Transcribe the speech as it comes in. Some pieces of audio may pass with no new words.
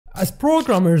As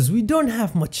programmers, we don't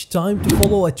have much time to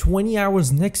follow a 20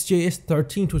 hours Next.js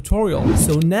 13 tutorial.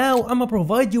 So now I'ma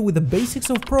provide you with the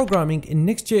basics of programming in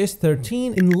Next.js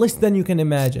 13 in less than you can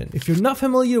imagine. If you're not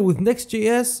familiar with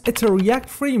Next.js, it's a React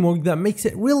framework that makes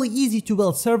it really easy to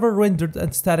build server rendered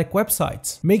and static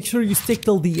websites. Make sure you stick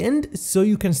till the end so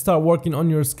you can start working on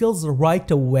your skills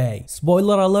right away.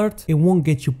 Spoiler alert, it won't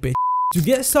get you bitch. To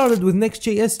get started with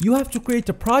Next.js, you have to create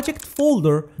a project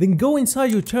folder, then go inside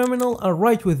your terminal and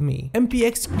write with me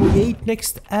npx create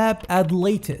next app add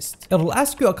latest. It'll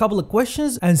ask you a couple of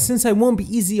questions, and since I won't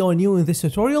be easy on you in this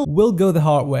tutorial, we'll go the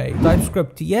hard way.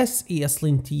 TypeScript yes,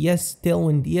 ESLint yes,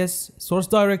 Tailwind yes, source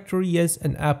directory yes,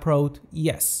 and app route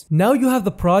yes. Now you have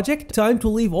the project, time to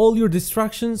leave all your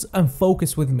distractions and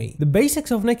focus with me. The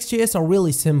basics of Next.js are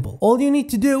really simple. All you need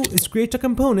to do is create a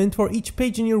component for each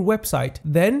page in your website.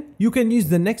 Then you can use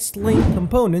the next link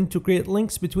component to create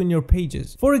links between your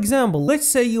pages. For example, let's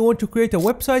say you want to create a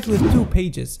website with two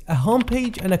pages, a home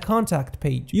page and a contact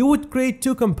page. You would create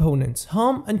two components,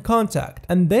 home and contact,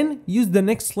 and then use the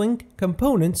next link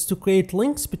components to create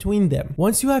links between them.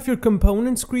 Once you have your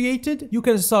components created, you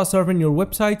can start serving your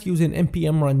website using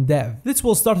npm run dev. This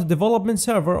will start a development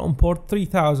server on port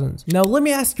 3000. Now let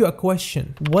me ask you a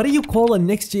question. What do you call a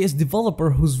Next.js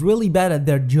developer who's really bad at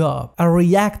their job? A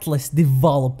Reactless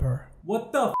developer.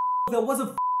 What the f? That wasn't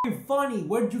f***ing funny.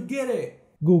 Where'd you get it?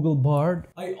 Google Bard.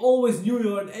 I always knew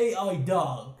you're an AI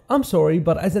dog. I'm sorry,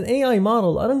 but as an AI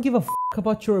model, I don't give a f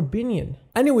about your opinion.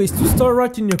 Anyways, to start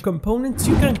writing your components,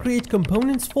 you can create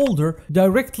components folder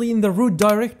directly in the root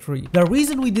directory. The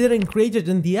reason we didn't create it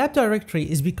in the app directory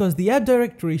is because the app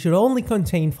directory should only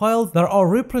contain files that are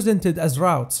represented as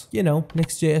routes. You know,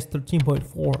 Next.js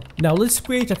 13.4. Now let's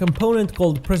create a component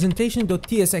called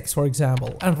presentation.tsx, for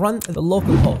example, and run the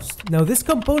local host. Now this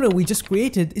component we just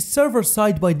created is server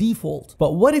side by default.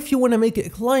 But what if you want to make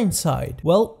it client side?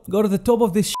 Well, go to the top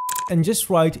of this and just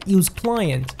write use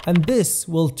client, and this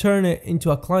will turn it into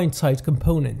a client-side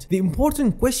component. The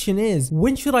important question is,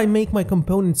 when should I make my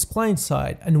components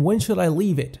client-side and when should I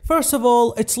leave it? First of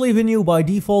all, it's leaving you by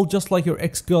default just like your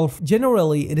ex-girlfriend.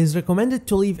 Generally, it is recommended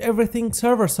to leave everything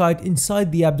server-side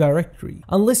inside the app directory,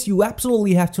 unless you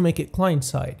absolutely have to make it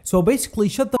client-side. So basically,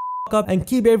 shut the up and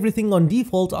keep everything on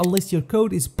default unless your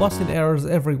code is busting errors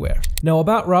everywhere. Now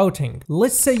about routing.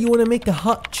 Let's say you want to make a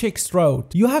hot chicks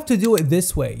route. You have to do it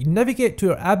this way. Navigate to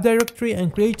your app directory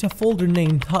and create a folder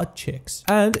named hot chicks,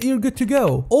 and you're good to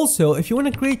go. Also, if you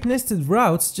want to create nested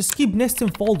routes, just keep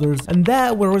nesting folders and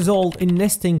that will result in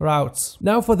nesting routes.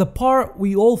 Now for the part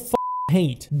we all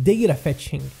hate, data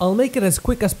fetching. I'll make it as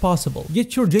quick as possible.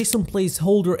 Get your JSON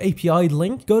placeholder API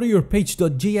link, go to your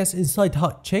page.js inside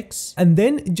hot chicks, and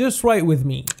then just write with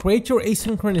me. Create your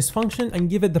asynchronous function and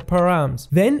give it the params.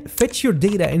 Then fetch your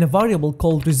data in a variable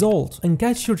called result and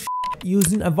catch your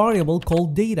using a variable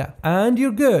called data. And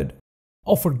you're good.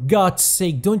 Oh, for God's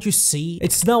sake, don't you see?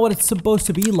 It's not what it's supposed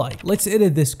to be like. Let's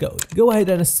edit this code. Go ahead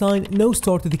and assign no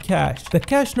store to the cache. The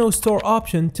cache no store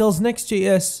option tells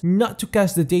Next.js not to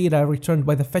cache the data returned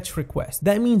by the fetch request.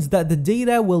 That means that the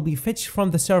data will be fetched from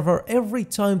the server every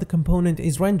time the component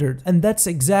is rendered, and that's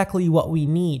exactly what we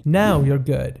need. Now you're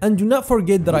good. And do not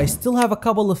forget that I still have a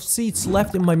couple of seats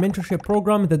left in my mentorship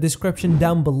program in the description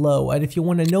down below, and if you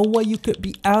want to know why you could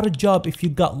be out of job if you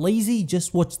got lazy,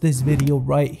 just watch this video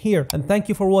right here. And thank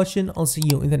you for watching. I'll see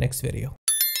you in the next video.